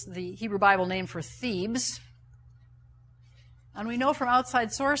 which is the Hebrew Bible name for Thebes. And we know from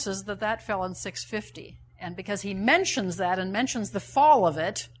outside sources that that fell in 650. And because he mentions that and mentions the fall of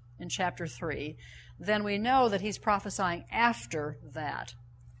it in chapter 3, then we know that he's prophesying after that.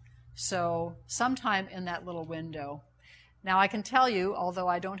 So sometime in that little window. Now I can tell you, although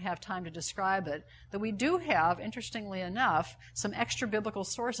I don't have time to describe it, that we do have, interestingly enough, some extra biblical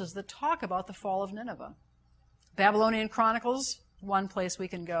sources that talk about the fall of Nineveh. Babylonian Chronicles, one place we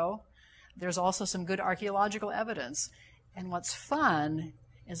can go. There's also some good archaeological evidence. And what's fun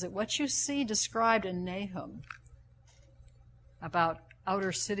is that what you see described in Nahum about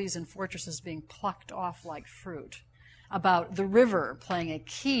outer cities and fortresses being plucked off like fruit, about the river playing a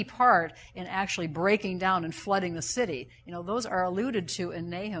key part in actually breaking down and flooding the city, those are alluded to in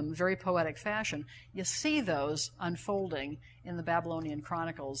Nahum, very poetic fashion. You see those unfolding in the Babylonian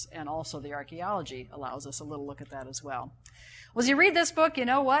Chronicles, and also the archaeology allows us a little look at that as well. Well, as you read this book, you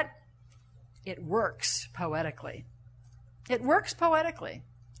know what? It works poetically. It works poetically.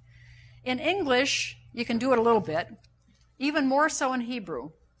 In English, you can do it a little bit, even more so in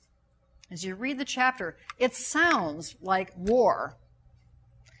Hebrew. As you read the chapter, it sounds like war.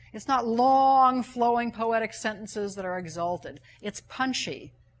 It's not long, flowing, poetic sentences that are exalted. It's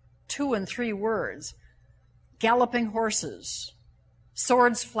punchy, 2 and 3 words, galloping horses,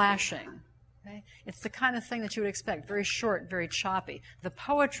 swords flashing. Okay? It's the kind of thing that you would expect, very short, very choppy. The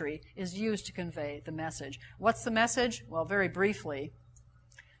poetry is used to convey the message. What's the message? Well, very briefly,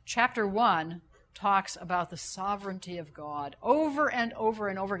 chapter 1 talks about the sovereignty of God over and over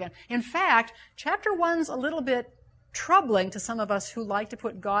and over again. In fact, chapter 1's a little bit troubling to some of us who like to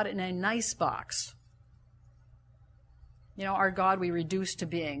put God in a nice box. You know, our God we reduce to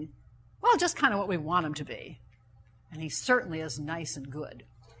being, well, just kind of what we want him to be. And he certainly is nice and good.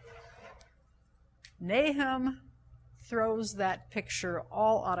 Nahum throws that picture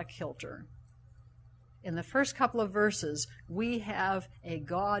all out of kilter. In the first couple of verses, we have a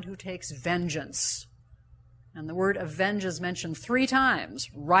God who takes vengeance. And the word avenge is mentioned 3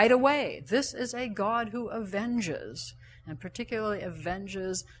 times right away. This is a God who avenges, and particularly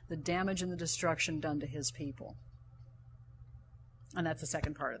avenges the damage and the destruction done to his people. And that's the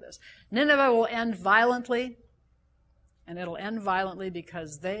second part of this. Nineveh will end violently, and it'll end violently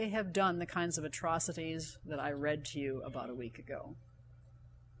because they have done the kinds of atrocities that I read to you about a week ago.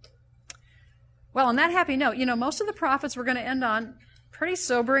 Well, on that happy note, you know, most of the prophets were going to end on pretty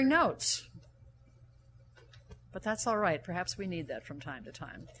sobering notes. But that's all right. Perhaps we need that from time to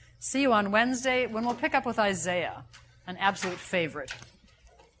time. See you on Wednesday when we'll pick up with Isaiah, an absolute favorite.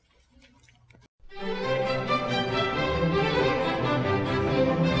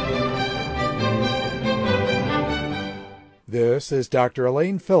 This is Dr.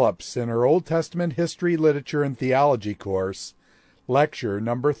 Elaine Phillips in her Old Testament History, Literature, and Theology course, lecture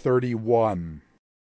number 31.